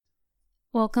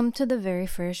Welcome to the very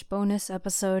first bonus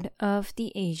episode of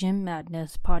the Asian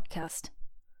Madness podcast.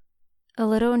 A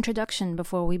little introduction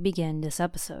before we begin this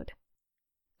episode.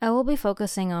 I will be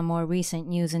focusing on more recent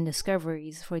news and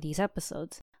discoveries for these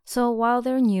episodes, so while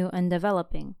they're new and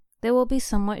developing, they will be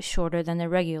somewhat shorter than the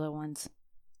regular ones.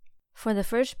 For the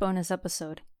first bonus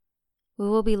episode, we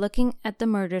will be looking at the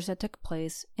murders that took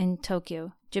place in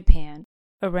Tokyo, Japan,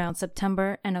 around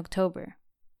September and October.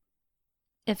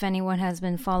 If anyone has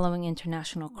been following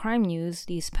international crime news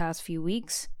these past few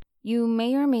weeks, you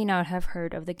may or may not have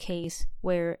heard of the case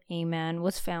where a man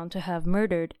was found to have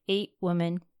murdered 8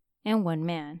 women and 1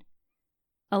 man.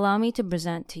 Allow me to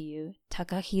present to you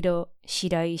Takahiro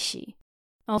Shiraishi,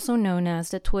 also known as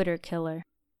the Twitter Killer.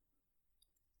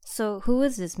 So who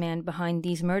is this man behind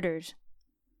these murders?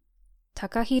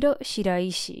 Takahiro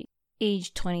Shiraishi,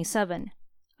 age 27,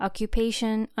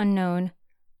 occupation unknown,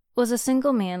 was a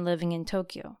single man living in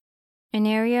Tokyo, an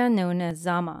area known as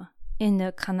Zama, in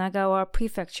the Kanagawa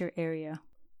Prefecture area.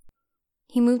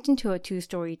 He moved into a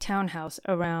 2-story townhouse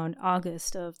around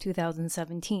August of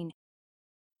 2017.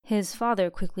 His father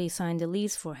quickly signed a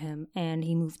lease for him and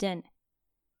he moved in.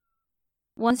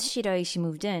 Once Shiraishi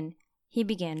moved in, he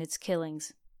began his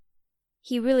killings.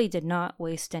 He really did not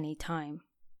waste any time.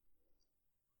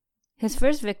 His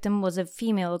first victim was a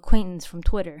female acquaintance from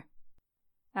Twitter.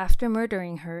 After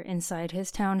murdering her inside his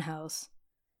townhouse,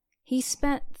 he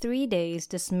spent 3 days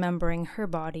dismembering her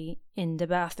body in the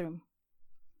bathroom.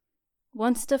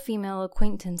 Once the female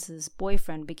acquaintance's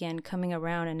boyfriend began coming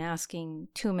around and asking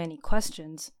too many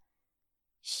questions,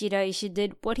 Shiraishi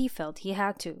did what he felt he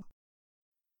had to.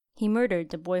 He murdered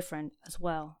the boyfriend as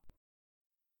well.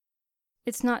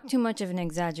 It's not too much of an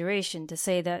exaggeration to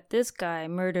say that this guy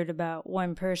murdered about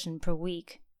 1 person per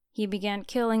week. He began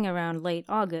killing around late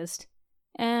August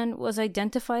and was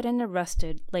identified and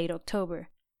arrested late October.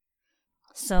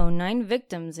 So 9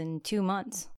 victims in 2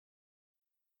 months.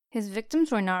 His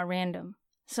victims were not random,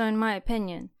 so in my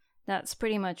opinion, that's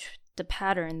pretty much the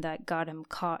pattern that got him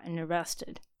caught and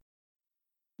arrested.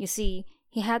 You see,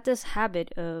 he had this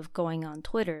habit of going on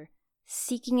Twitter,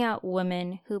 seeking out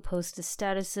women who posted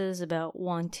statuses about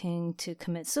wanting to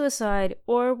commit suicide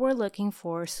or were looking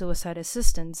for suicide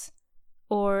assistance,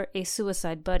 or a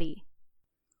suicide buddy.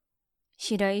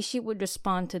 Shiraishi would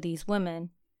respond to these women,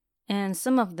 and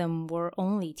some of them were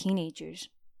only teenagers.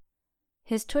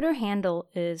 His Twitter handle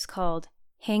is called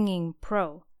Hanging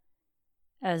Pro,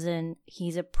 as in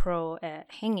he's a pro at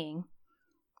hanging,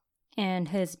 and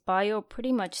his bio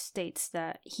pretty much states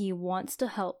that he wants to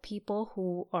help people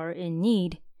who are in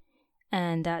need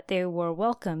and that they were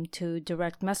welcome to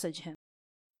direct message him.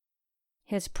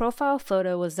 His profile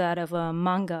photo was that of a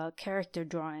manga character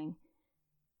drawing,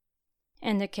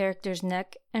 and the character's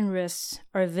neck and wrists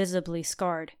are visibly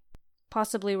scarred,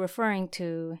 possibly referring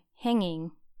to hanging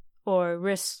or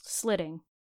wrist slitting.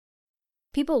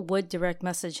 People would direct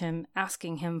message him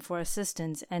asking him for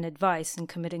assistance and advice in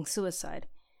committing suicide,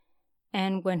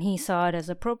 and when he saw it as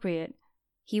appropriate,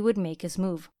 he would make his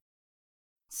move.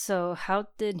 So how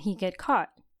did he get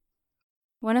caught?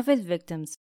 One of his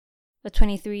victims, a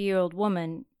 23-year-old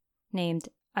woman named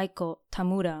Aiko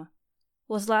Tamura,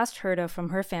 was last heard of from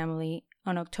her family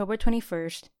on October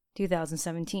 21st,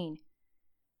 2017.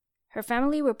 Her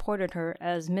family reported her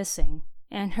as missing,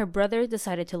 and her brother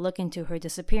decided to look into her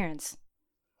disappearance.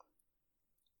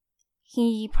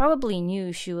 He probably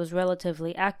knew she was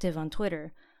relatively active on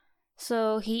Twitter,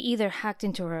 so he either hacked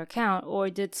into her account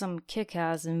or did some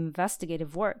kick-ass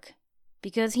investigative work,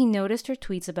 because he noticed her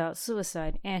tweets about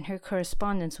suicide and her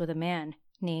correspondence with a man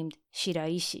named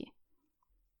Shiraishi.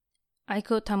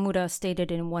 Aiko Tamura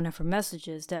stated in one of her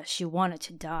messages that she wanted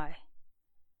to die.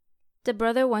 The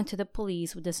brother went to the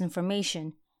police with this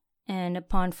information, and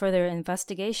upon further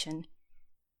investigation,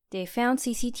 they found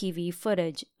CCTV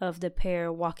footage of the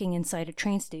pair walking inside a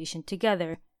train station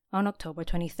together on October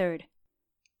 23rd.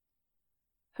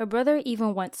 Her brother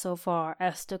even went so far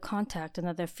as to contact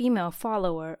another female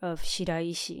follower of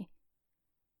Shiraishi.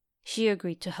 She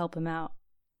agreed to help him out.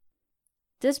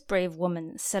 This brave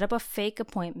woman set up a fake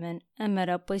appointment and met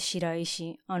up with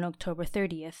Shiraishi on October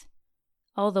 30th.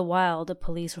 All the while, the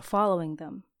police were following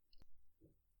them.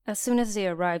 As soon as they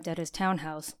arrived at his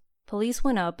townhouse, police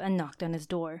went up and knocked on his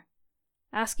door,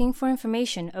 asking for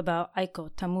information about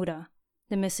Aiko Tamura,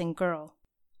 the missing girl.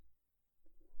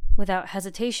 Without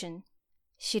hesitation,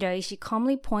 Shiraishi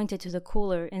calmly pointed to the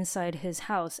cooler inside his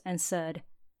house and said,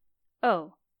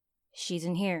 "Oh, she's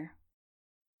in here."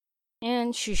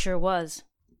 And she sure was.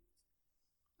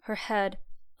 Her head,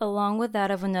 along with that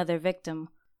of another victim,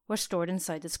 were stored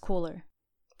inside this cooler,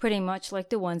 pretty much like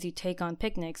the ones you take on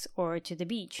picnics or to the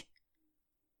beach.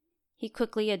 he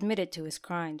quickly admitted to his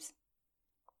crimes.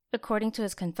 According to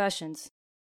his confessions,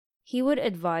 he would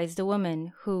advise the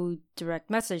woman who direct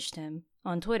messaged him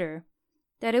on Twitter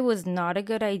that it was not a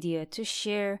good idea to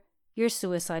share your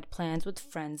suicide plans with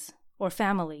friends or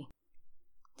family.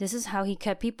 This is how he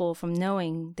kept people from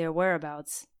knowing their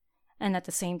whereabouts, and at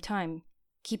the same time,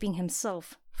 keeping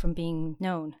himself from being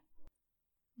known.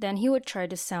 Then he would try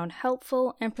to sound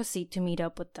helpful and proceed to meet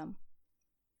up with them.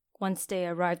 Once they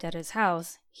arrived at his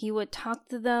house, he would talk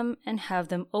to them and have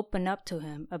them open up to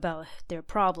him about their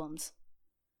problems.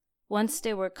 Once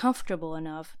they were comfortable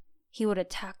enough, he would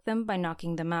attack them by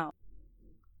knocking them out.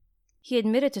 He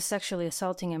admitted to sexually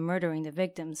assaulting and murdering the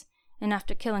victims, and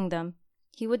after killing them,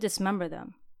 he would dismember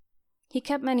them. He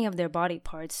kept many of their body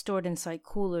parts stored inside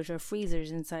coolers or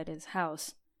freezers inside his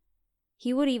house.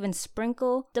 He would even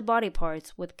sprinkle the body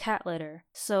parts with cat litter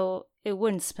so it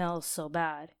wouldn't smell so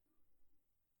bad.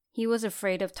 He was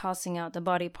afraid of tossing out the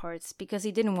body parts because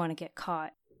he didn't want to get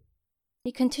caught.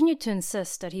 He continued to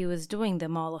insist that he was doing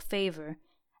them all a favor,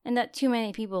 and that too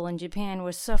many people in Japan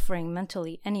were suffering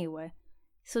mentally anyway,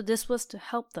 so this was to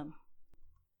help them.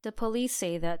 The police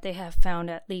say that they have found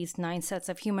at least 9 sets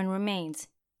of human remains,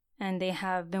 and they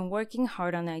have been working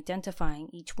hard on identifying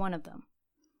each one of them.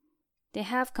 They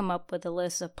have come up with a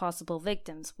list of possible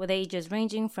victims with ages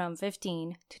ranging from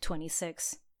 15 to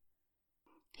 26.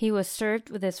 He was served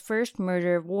with his first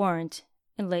murder warrant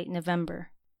in late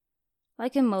November.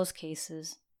 Like in most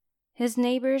cases, his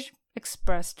neighbors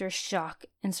expressed their shock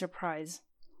and surprise.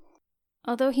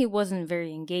 Although he wasn't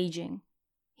very engaging,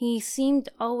 he seemed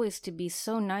always to be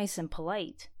so nice and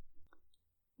polite.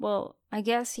 Well, I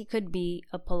guess he could be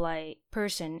a polite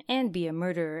person and be a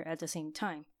murderer at the same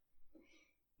time.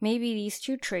 Maybe these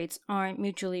two traits aren't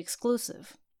mutually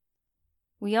exclusive.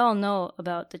 We all know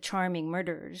about the charming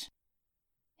murderers.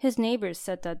 His neighbors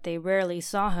said that they rarely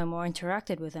saw him or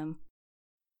interacted with him,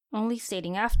 only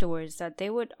stating afterwards that they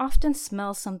would often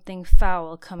smell something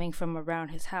foul coming from around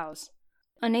his house,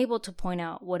 unable to point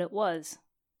out what it was,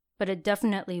 but it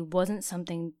definitely wasn't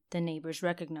something the neighbors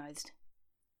recognized.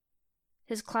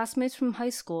 His classmates from high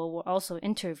school were also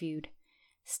interviewed,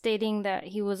 stating that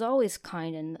he was always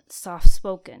kind and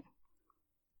soft-spoken.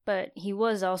 But he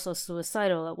was also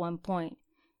suicidal at one point,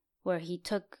 where he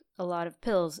took a lot of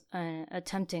pills and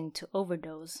attempting to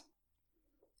overdose.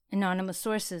 Anonymous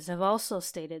sources have also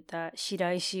stated that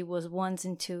Shiraishi was once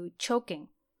into choking,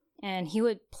 and he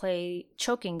would play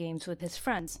choking games with his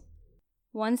friends.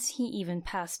 Once he even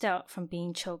passed out from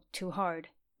being choked too hard.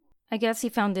 I guess he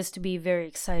found this to be very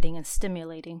exciting and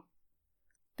stimulating.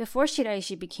 Before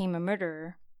Shiraishi became a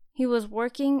murderer, he was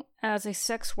working as a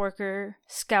sex worker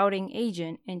scouting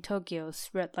agent in Tokyo's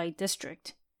red light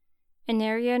district, an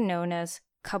area known as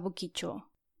Kabukicho.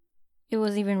 It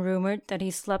was even rumored that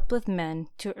he slept with men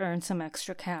to earn some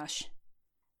extra cash.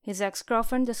 His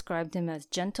ex-girlfriend described him as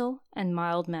gentle and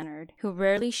mild-mannered, who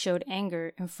rarely showed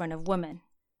anger in front of women.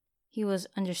 He was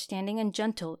understanding and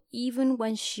gentle even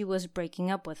when she was breaking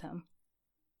up with him.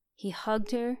 He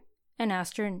hugged her and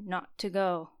asked her not to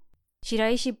go.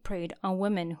 Shiraishi preyed on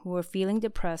women who were feeling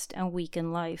depressed and weak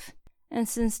in life, and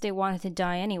since they wanted to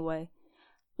die anyway,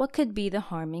 what could be the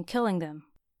harm in killing them?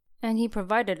 And he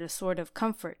provided a sort of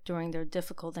comfort during their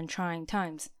difficult and trying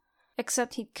times,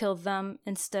 except he'd kill them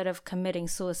instead of committing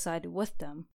suicide with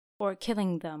them, or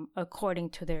killing them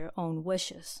according to their own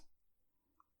wishes.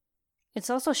 It's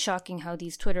also shocking how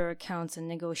these Twitter accounts and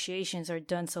negotiations are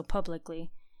done so publicly.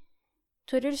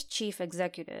 Twitter's chief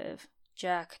executive,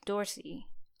 Jack Dorsey,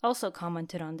 also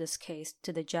commented on this case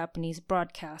to the Japanese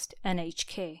broadcast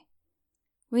NHK.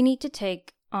 We need to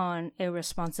take on a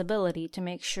responsibility to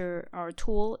make sure our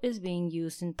tool is being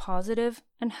used in positive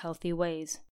and healthy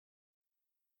ways.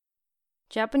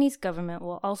 Japanese government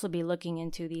will also be looking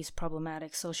into these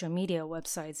problematic social media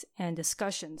websites and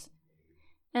discussions,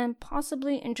 and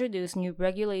possibly introduce new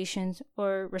regulations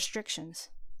or restrictions.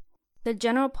 The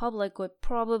general public would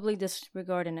probably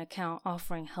disregard an account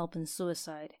offering help in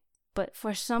suicide, but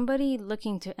for somebody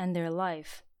looking to end their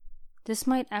life, this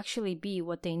might actually be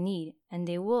what they need, and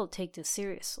they will take this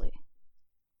seriously.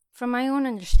 From my own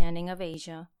understanding of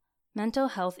Asia, mental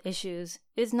health issues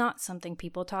is not something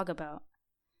people talk about.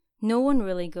 No one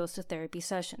really goes to therapy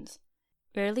sessions.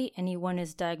 Rarely anyone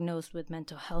is diagnosed with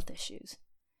mental health issues.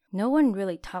 No one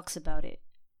really talks about it.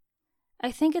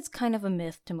 I think it's kind of a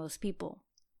myth to most people.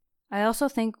 I also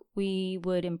think we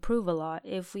would improve a lot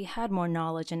if we had more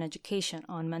knowledge and education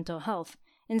on mental health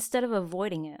instead of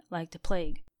avoiding it like the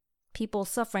plague. People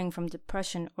suffering from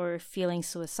depression or feeling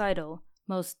suicidal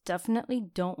most definitely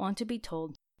don't want to be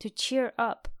told to cheer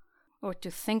up or to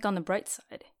think on the bright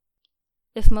side.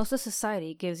 If most of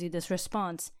society gives you this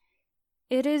response,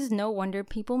 It is no wonder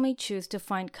people may choose to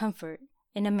find comfort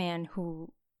in a man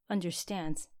who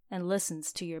understands and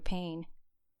listens to your pain.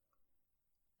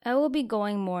 I will be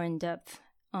going more in depth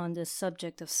on this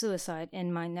subject of suicide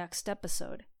in my next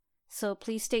episode, so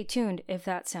please stay tuned if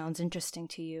that sounds interesting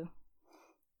to you.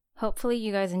 Hopefully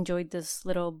you guys enjoyed this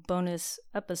little bonus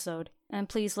episode, and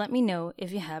please let me know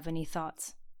if you have any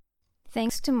thoughts.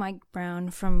 Thanks to Mike Brown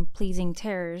from Pleasing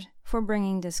Terrors for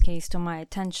bringing this case to my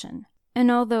attention. And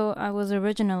although I was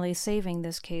originally saving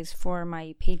this case for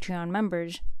my Patreon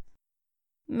members,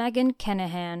 Megan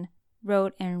Kenahan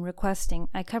wrote in requesting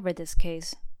I cover this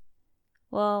case.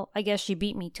 Well, I guess she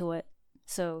beat me to it,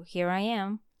 so here I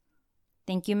am.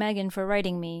 Thank you, Megan, for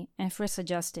writing me and for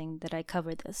suggesting that I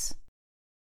cover this.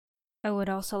 I would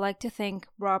also like to thank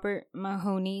Robert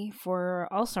Mahoney for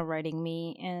also writing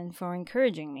me and for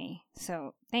encouraging me,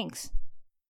 so thanks.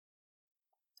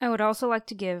 I would also like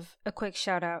to give a quick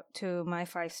shout out to my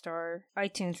 5-star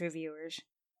iTunes reviewers.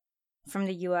 From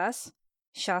the US,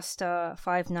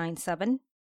 Shasta597,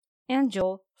 and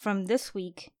Joel from This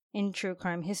Week in True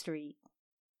Crime History.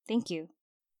 Thank you.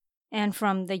 And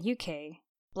from the UK,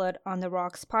 Blood on the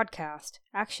Rocks podcast,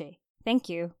 Akshay. Thank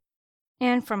you.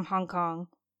 And from Hong Kong,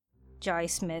 Jai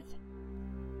Smith.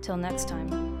 Till next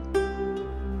time.